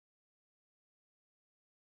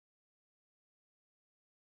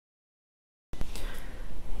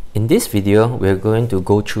In this video, we're going to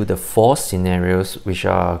go through the 4 scenarios which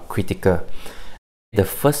are critical. The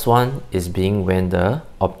first one is being when the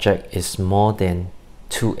object is more than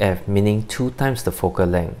 2f, meaning 2 times the focal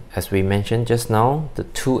length. As we mentioned just now, the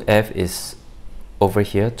 2f is over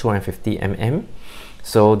here, 250 mm.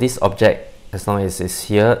 So this object, as long as it's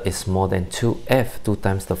here, is more than 2f, 2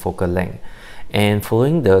 times the focal length. And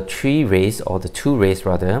following the 3 rays, or the 2 rays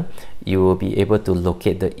rather, you will be able to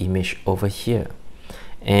locate the image over here.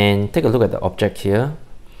 And take a look at the object here.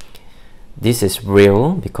 This is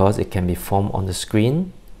real because it can be formed on the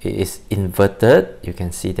screen. It is inverted, you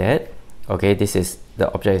can see that. Okay, this is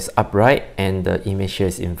the object is upright and the image here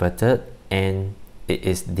is inverted, and it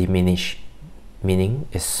is diminished, meaning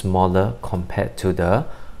it's smaller compared to the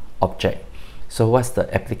object. So what's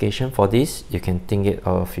the application for this? You can think it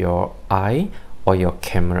of your eye or your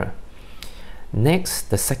camera.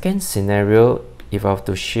 Next, the second scenario, if I have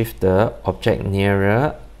to shift the object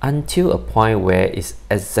nearer until a point where it's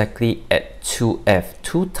exactly at 2f,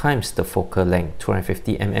 2 times the focal length,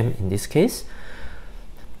 250 mm in this case.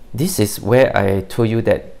 This is where I told you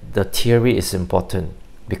that the theory is important,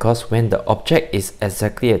 because when the object is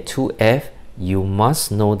exactly at 2f, you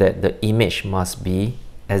must know that the image must be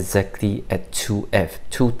exactly at 2f,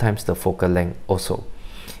 2 times the focal length also.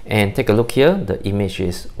 And take a look here, the image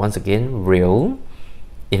is once again real,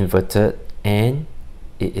 inverted, and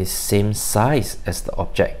it is same size as the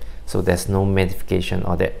object, so there's no magnification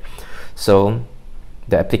or that. So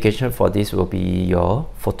the application for this will be your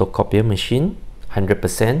photocopier machine.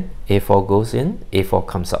 100% A4 goes in, A4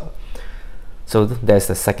 comes out. So there's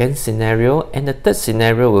the second scenario, and the third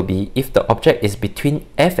scenario will be if the object is between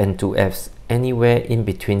f and 2f's, anywhere in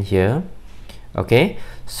between here. Okay,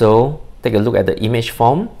 so take a look at the image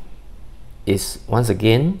form. Is once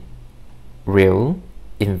again real,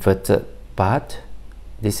 inverted, but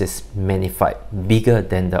this is magnified, bigger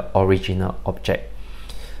than the original object.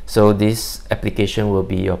 So this application will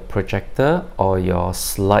be your projector or your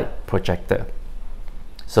slide projector.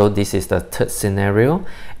 So this is the third scenario.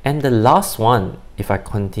 And the last one, if I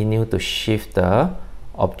continue to shift the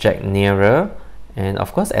object nearer, and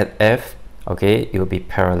of course at f, okay, it will be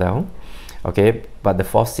parallel. Okay, but the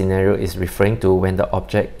fourth scenario is referring to when the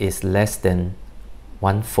object is less than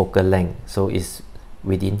 1 focal length, so it's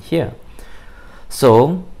within here.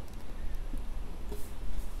 So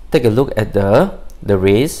take a look at the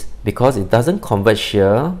rays. Because it doesn't converge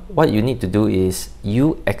here, what you need to do is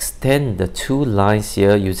you extend the 2 lines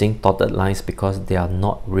here using dotted lines, because they are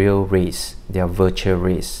not real rays, they are virtual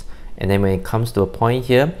rays. And then when it comes to a point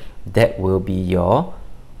here, that will be your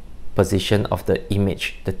position of the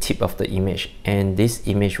image, the tip of the image, and this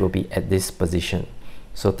image will be at this position.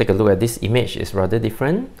 So take a look at this image. Is rather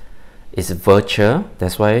different. It's virtual,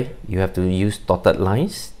 that's why you have to use dotted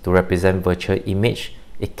lines to represent virtual image.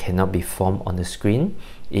 It cannot be formed on the screen.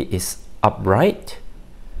 It is upright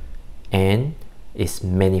and is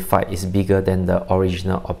magnified, is bigger than the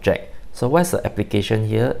original object. So what's the application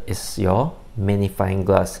here? Is your magnifying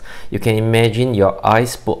glass. You can imagine your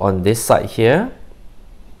eyes put on this side here,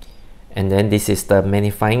 and then this is the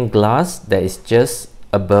magnifying glass that is just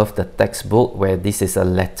above the textbook, where this is a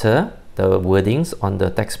letter, the wordings on the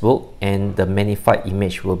textbook, and the magnified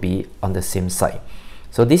image will be on the same side.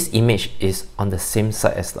 So this image is on the same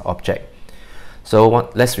side as the object. So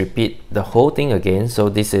let's repeat the whole thing again. So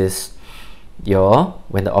this is your,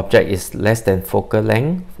 when the object is less than focal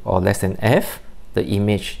length or less than f, the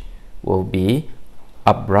image will be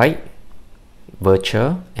upright,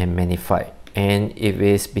 virtual, and magnified. And if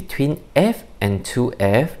it's between f and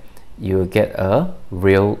 2f, you will get a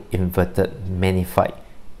real, inverted, magnified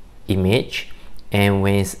image. And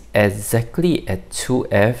when it's exactly at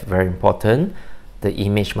 2f, very important, the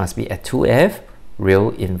image must be at 2f, real,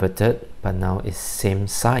 inverted, but now it's same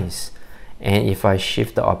size. And if I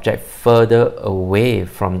shift the object further away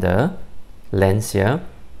from the lens here,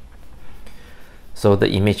 so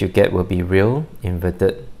the image you get will be real,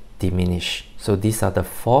 inverted, diminished. So these are the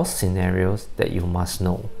 4 scenarios that you must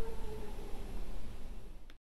know.